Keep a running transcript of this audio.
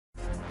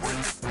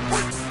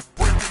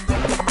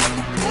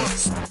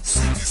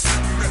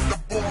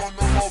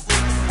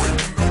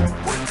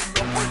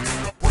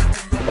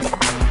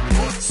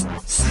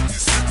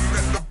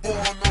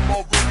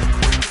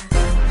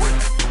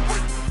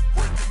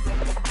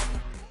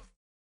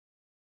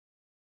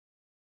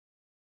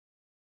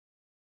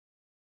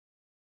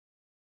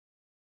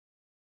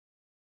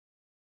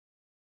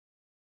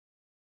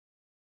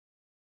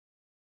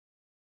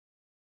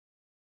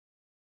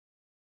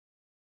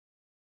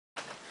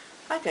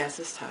Hi guys,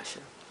 it's Tasha.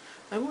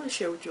 I want to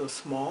share with you a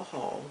small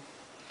haul.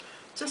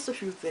 Just a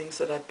few things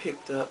that I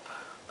picked up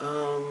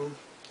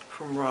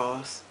from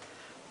Ross,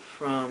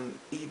 from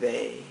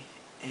eBay,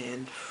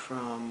 and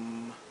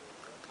from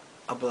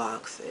a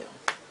blog sale.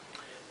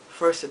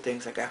 First, the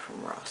things I got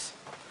from Ross.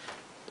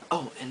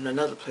 Oh, and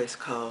another place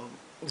called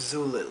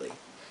Zulily.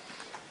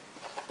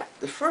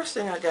 The first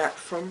thing I got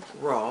from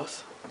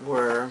Ross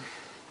were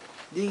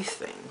these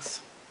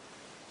things.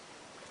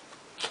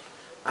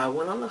 I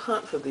went on a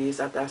hunt for these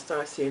after I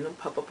started seeing them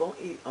pop up on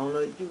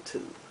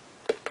YouTube.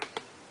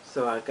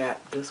 So I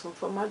got this one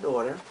for my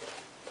daughter.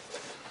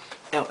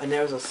 Oh, and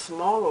there's a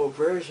smaller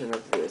version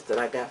of this that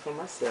I got for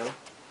myself.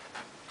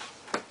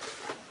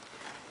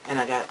 And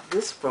I got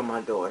this for my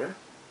daughter.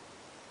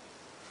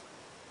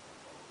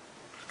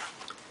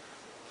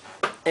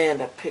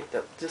 And I picked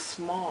up this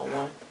small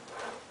one.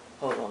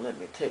 Hold on, let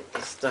me take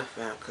this stuff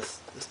out because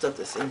the stuff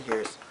that's in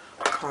here is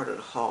part of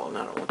the haul and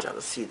I don't want y'all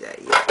to see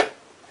that yet.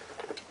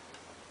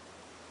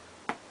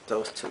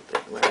 Those two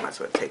things. Well, I might as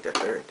well take the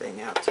third thing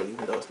out too,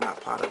 even though it's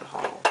not part of the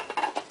haul.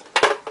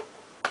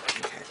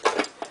 Okay.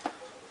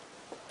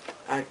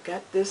 I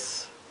got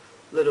this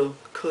little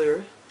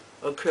clear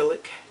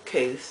acrylic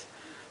case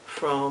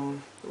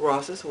from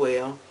Ross as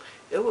well.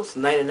 It was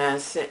 99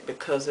 cents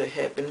because it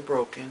had been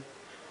broken.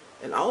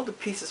 And all the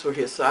pieces were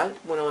here, so I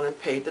went on and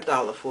paid the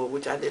 $1 for it,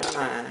 which I didn't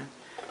mind.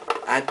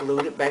 I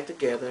glued it back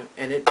together,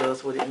 and it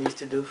does what it needs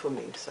to do for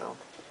me, so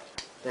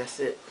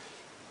that's it.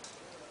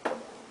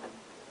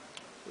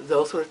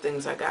 Those were the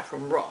things I got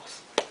from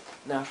Ross.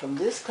 Now from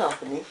this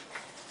company,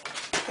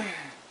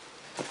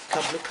 a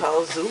company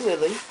called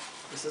Zulily.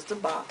 This is the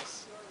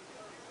box.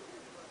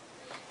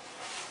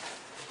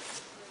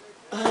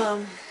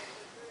 The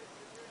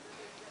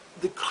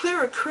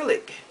clear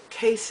acrylic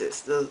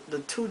cases, the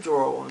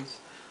 2-drawer ones,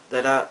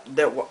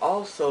 that were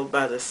also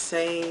by the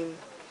same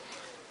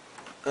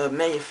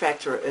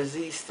manufacturer as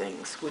these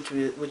things,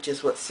 which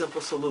is what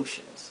Simple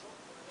Solutions.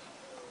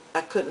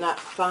 I could not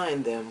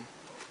find them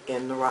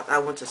in the Ross. I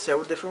went to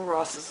several different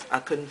Rosses. I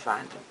couldn't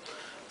find them,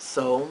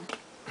 so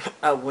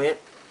I went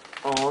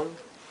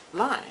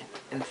online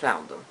and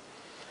found them.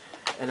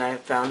 And I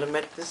found them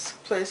at this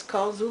place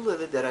called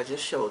Zulily that I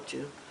just showed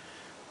you.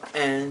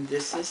 And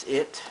this is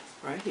it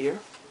right here.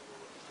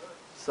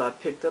 So I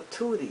picked up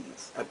 2 of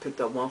these. I picked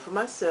up one for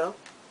myself,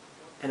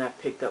 and I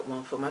picked up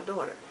one for my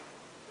daughter.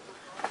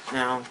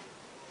 Now,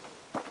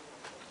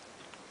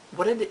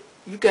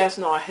 you guys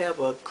know I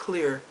have a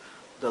clear,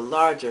 the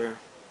larger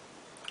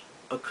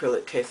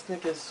acrylic case. I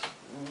think it's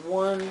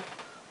 1,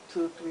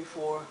 2, 3,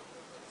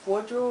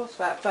 4 drawers,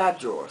 5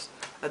 drawers.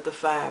 At the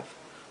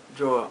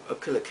 5-drawer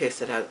acrylic case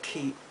that I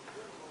keep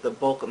the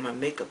bulk of my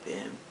makeup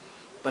in.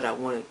 But I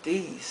wanted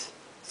these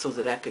so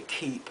that I could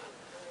keep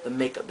the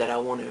makeup that I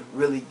want to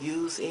really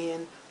use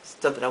in,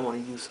 stuff that I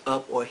want to use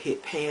up or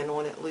hit pan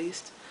on at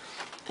least.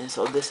 And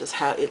so this is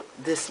how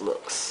this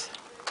looks.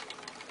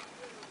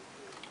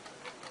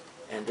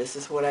 And this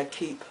is what I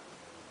keep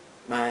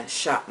my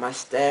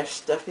stash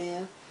stuff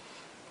in.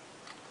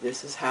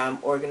 This is how I'm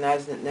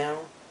organizing it now.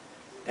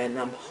 And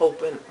I'm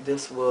hoping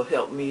this will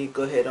help me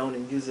go ahead on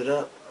and use it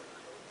up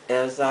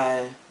as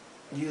I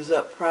use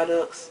up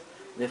products.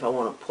 And if I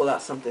want to pull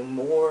out something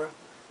more,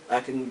 I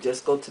can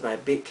just go to my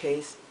big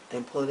case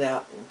and pull it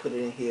out and put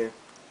it in here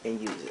and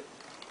use it.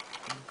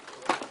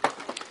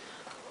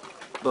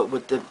 But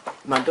with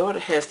my daughter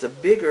has the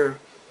bigger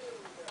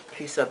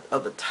piece of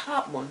the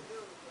top one.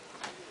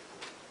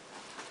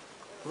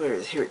 Here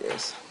it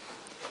is.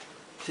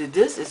 See,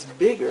 this is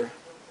bigger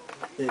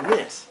than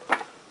this.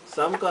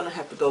 So I'm going to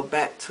have to go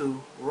back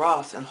to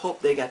Ross and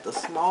hope they got the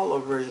smaller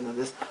version of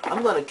this.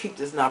 I'm going to keep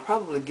this now. I'll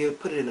probably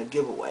put it in a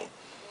giveaway.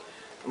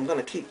 I'm going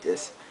to keep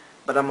this.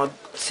 But I'm going to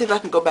see if I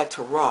can go back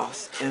to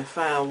Ross and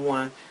find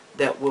one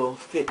that will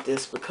fit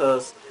this,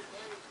 because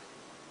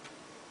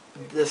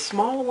the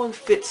smaller one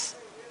fits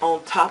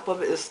on top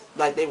of it. It's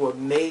like they were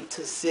made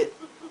to sit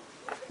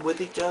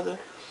with each other.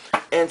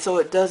 And so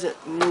it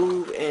doesn't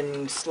move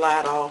and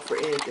slide off or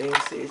anything.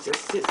 See, it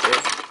just sits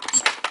there.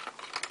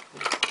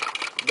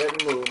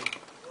 Doesn't move.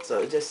 So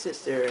it just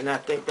sits there, and I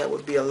think that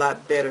would be a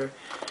lot better,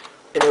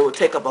 and it would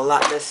take up a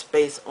lot less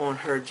space on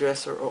her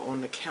dresser or on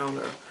the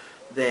counter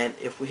than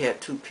if we had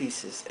 2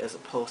 pieces as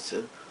opposed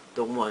to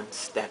the one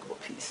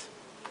stackable piece.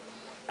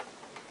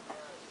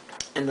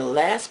 And the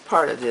last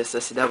part of this,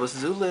 let's see, that was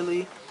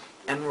Zulily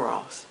and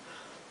Ross.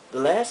 The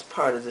last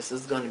part of this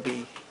is going to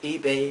be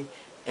eBay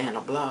and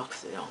a blog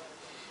sale.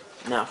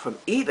 Now from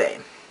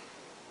eBay,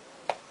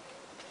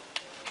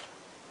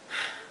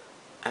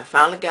 I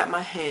finally got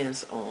my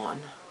hands on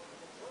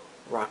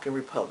Rockin'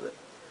 Republic.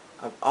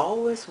 I've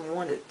always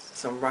wanted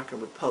some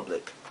Rockin'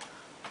 Republic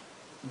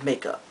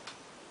makeup.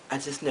 I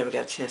just never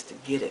got a chance to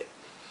get it.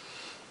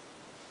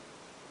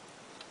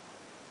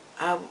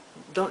 I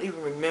don't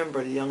even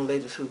remember the young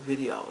lady's whose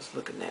video I was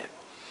looking at,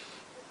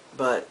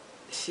 but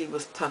she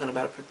was talking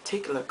about a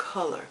particular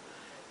color,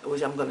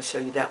 which I'm going to show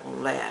you that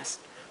one last.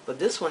 But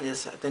this one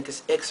is, I think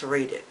it's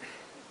X-rated.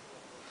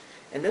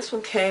 And this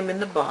one came in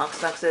the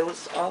box. Like I said, it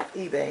was off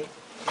eBay.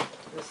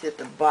 Let me see if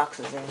the box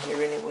is in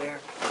here anywhere.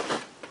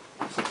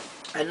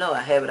 I know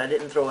I have it. I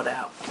didn't throw it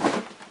out.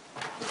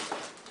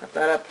 I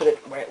thought I put it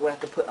right where I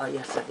could put. Oh,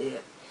 yes, I did.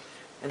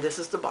 And this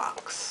is the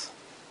box.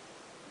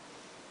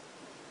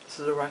 This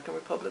is the Rockin'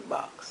 Republic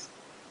box.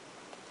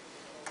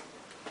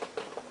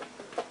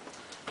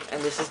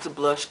 And this is the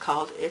blush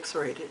called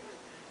X-Rated.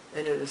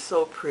 And it is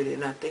so pretty.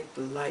 And I think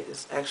the light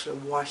is actually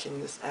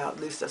washing this out.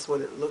 At least that's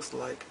what it looks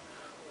like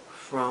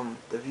from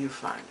the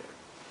viewfinder.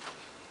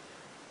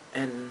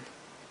 And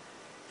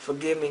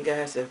forgive me,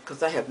 guys,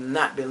 because I have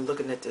not been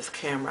looking at this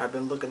camera. I've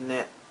been looking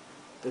at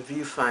the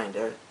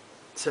viewfinder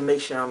to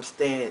make sure I'm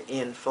staying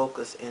in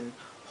focus and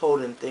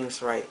holding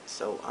things right.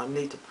 So I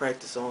need to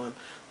practice on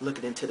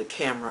looking into the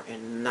camera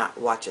and not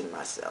watching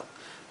myself.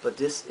 But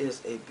this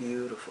is a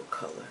beautiful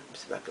color. Let me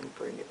see if I can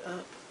bring it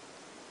up.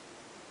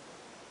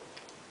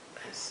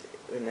 Let's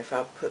see. And if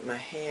I put my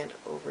hand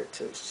over it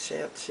to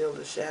shield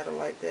the shadow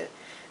like that,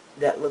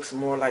 that looks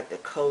more like the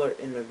color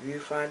in the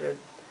viewfinder.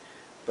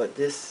 But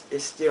this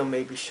is still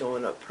maybe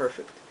showing up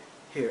perfect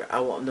here. I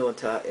won't know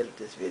until I edit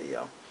this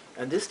video.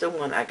 And this is the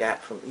one I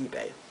got from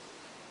eBay.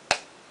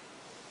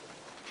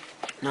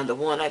 Now the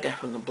one I got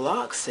from the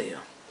blog sale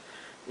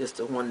is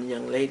the one the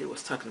young lady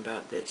was talking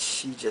about that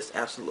she just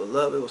absolutely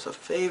loved. It was her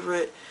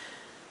favorite.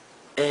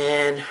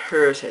 And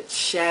hers had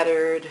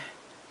shattered.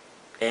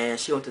 And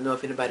she wanted to know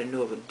if anybody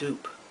knew of a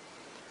dupe.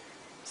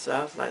 So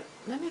I was like,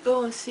 let me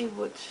go and see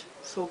what's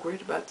so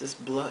great about this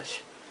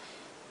blush.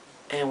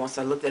 And once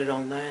I looked at it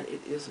online,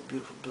 it is a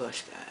beautiful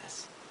blush,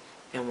 guys.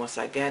 And once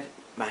I got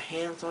my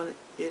hands on it,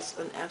 it's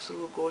an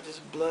absolute gorgeous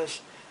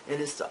blush.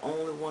 And it's the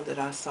only one that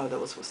I saw that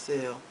was for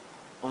sale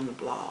on the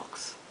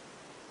blogs.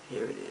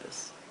 Here it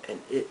is.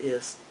 And it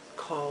is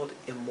called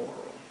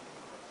Immoral.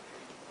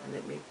 And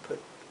let me put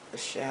a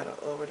shadow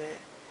over that.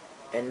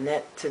 And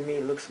that, to me,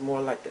 looks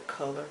more like the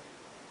color.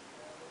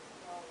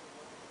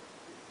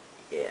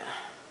 Yeah.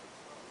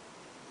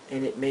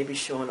 And it may be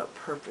showing up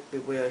perfectly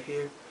well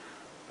here.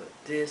 But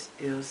this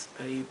is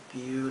a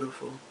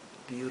beautiful,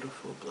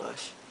 beautiful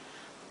blush.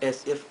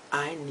 As if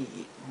I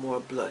need more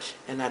blush,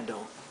 and I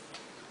don't.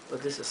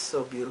 But this is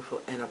so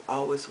beautiful, and I've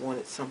always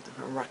wanted something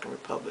from Rockin'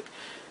 Republic.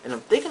 And I'm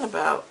thinking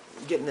about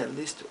getting at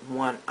least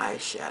one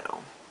eyeshadow.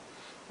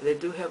 They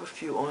do have a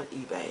few on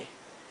eBay,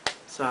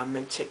 so I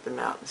may check them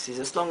out and see,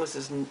 as long as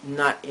it's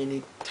not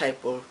any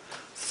type of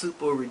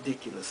super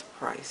ridiculous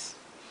price.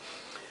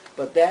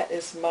 But that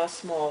is my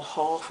small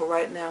haul for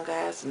right now,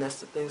 guys, and that's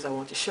the things I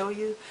want to show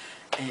you.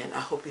 And I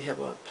hope you have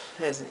a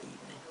pleasant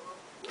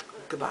evening.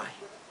 Goodbye.